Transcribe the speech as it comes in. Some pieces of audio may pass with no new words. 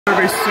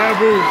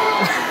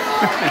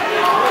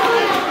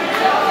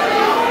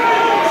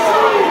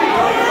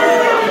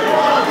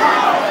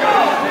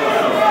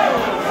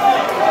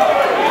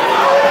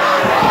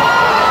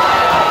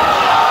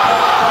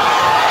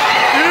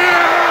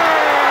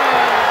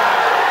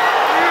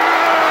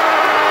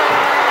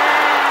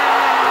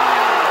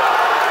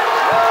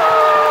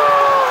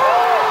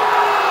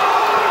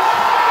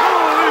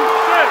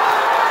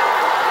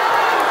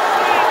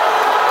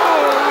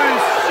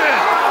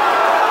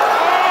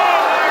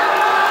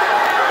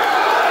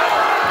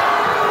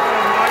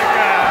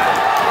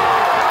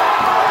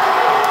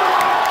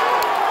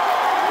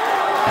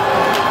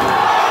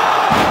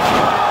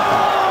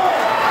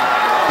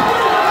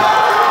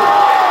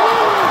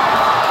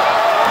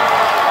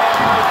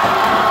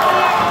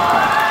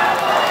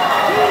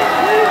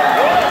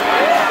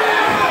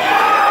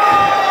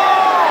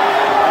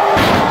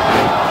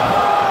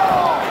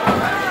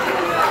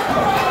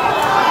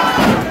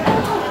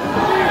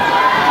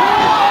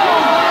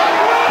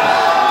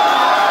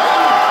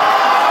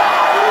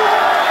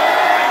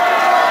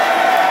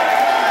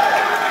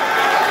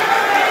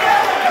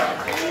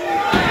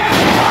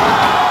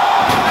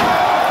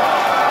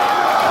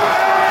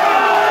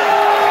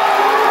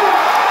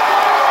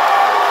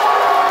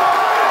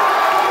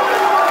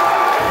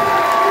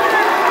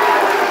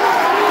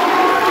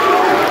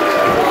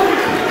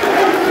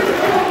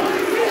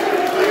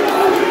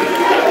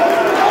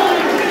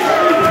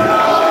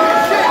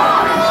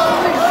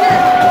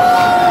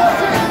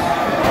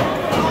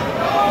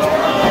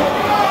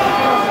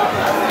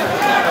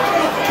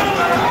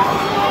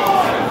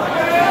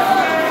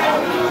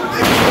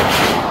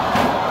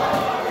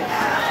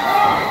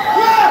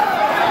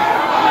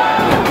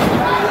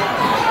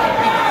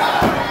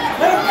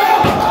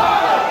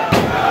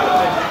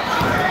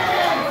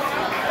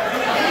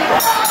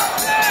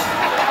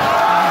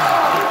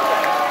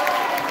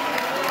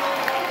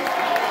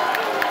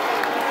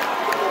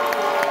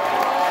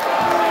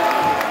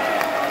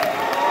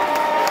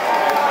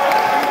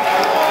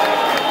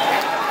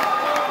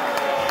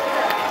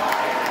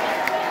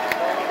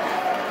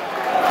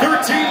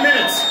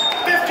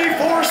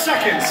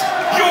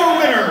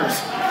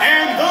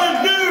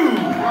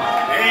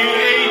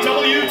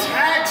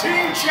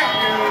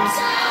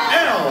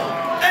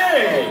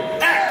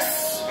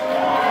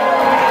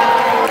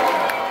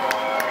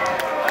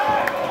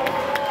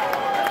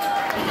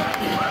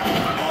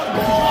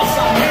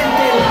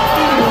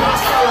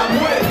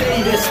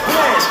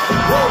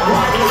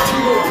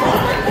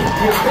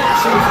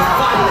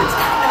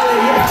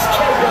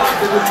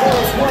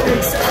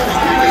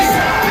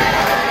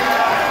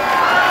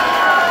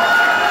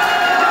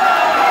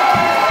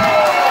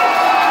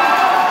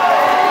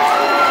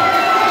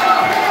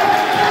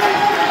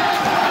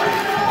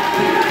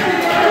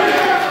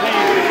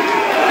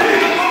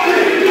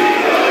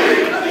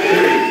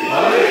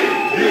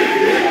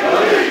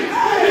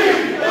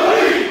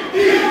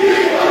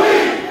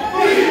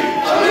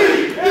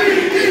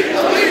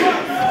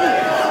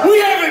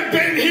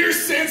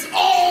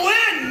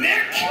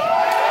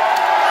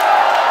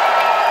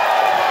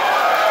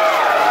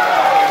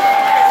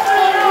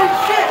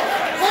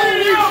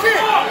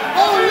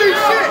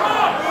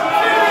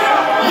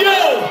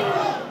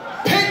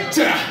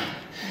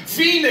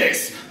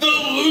The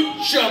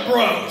Lucha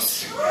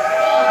Bros.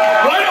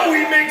 Why don't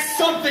we make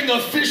something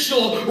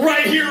official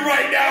right here,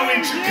 right now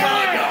in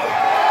Chicago?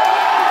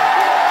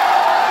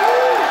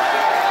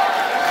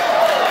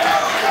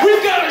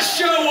 We've got a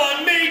show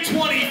on May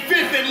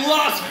 25th in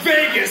Las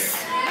Vegas.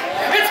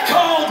 It's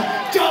called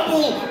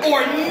Double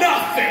or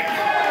Nothing.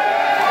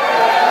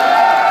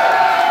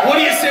 What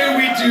do you say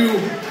we do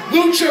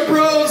Lucha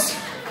Bros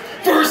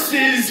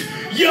versus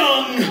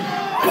Young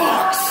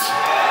Bucks?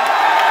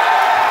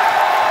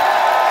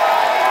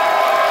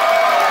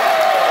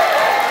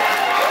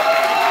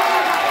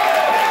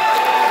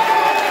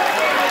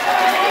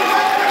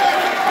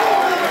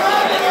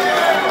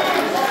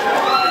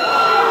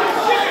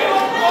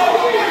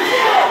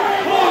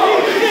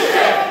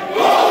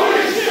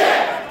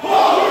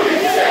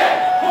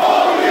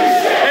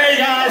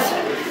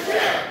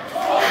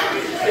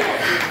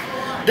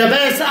 The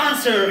best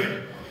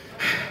answer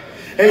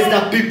is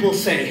that people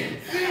say.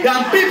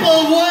 And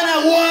people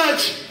wanna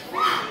watch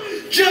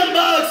Young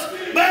Bucks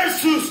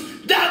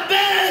versus the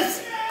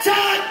best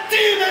tag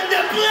team on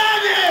the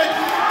planet,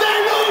 the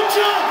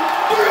Lucha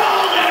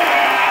Brothers!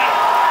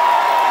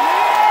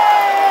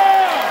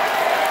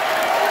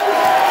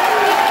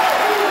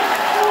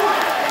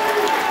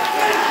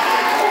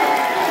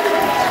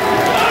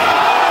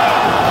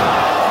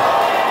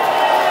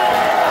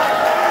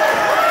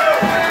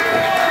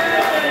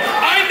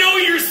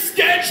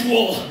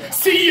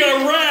 See you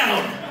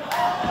around.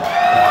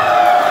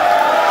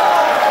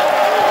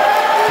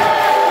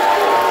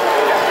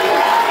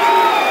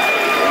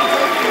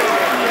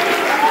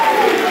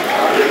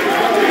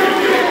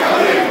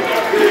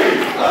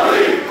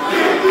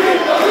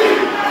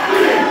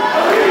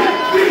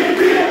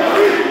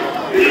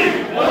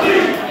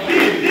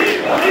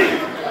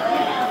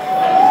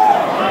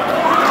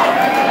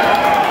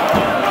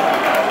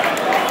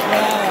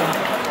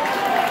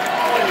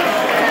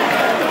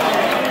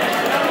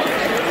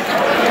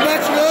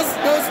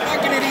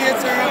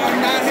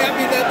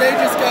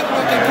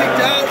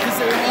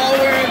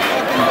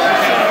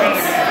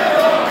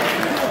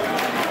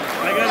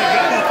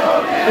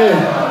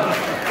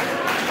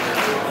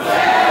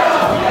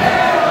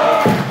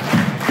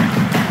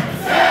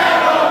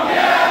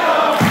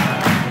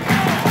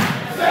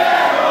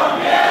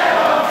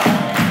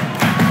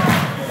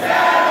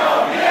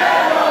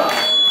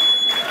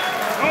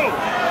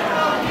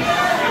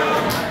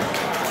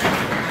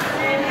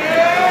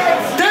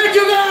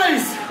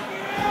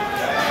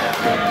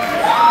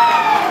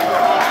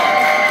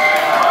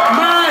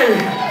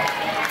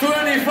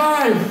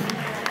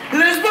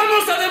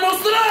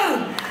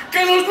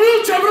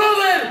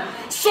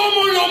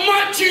 lo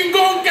más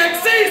chingón que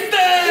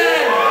existe.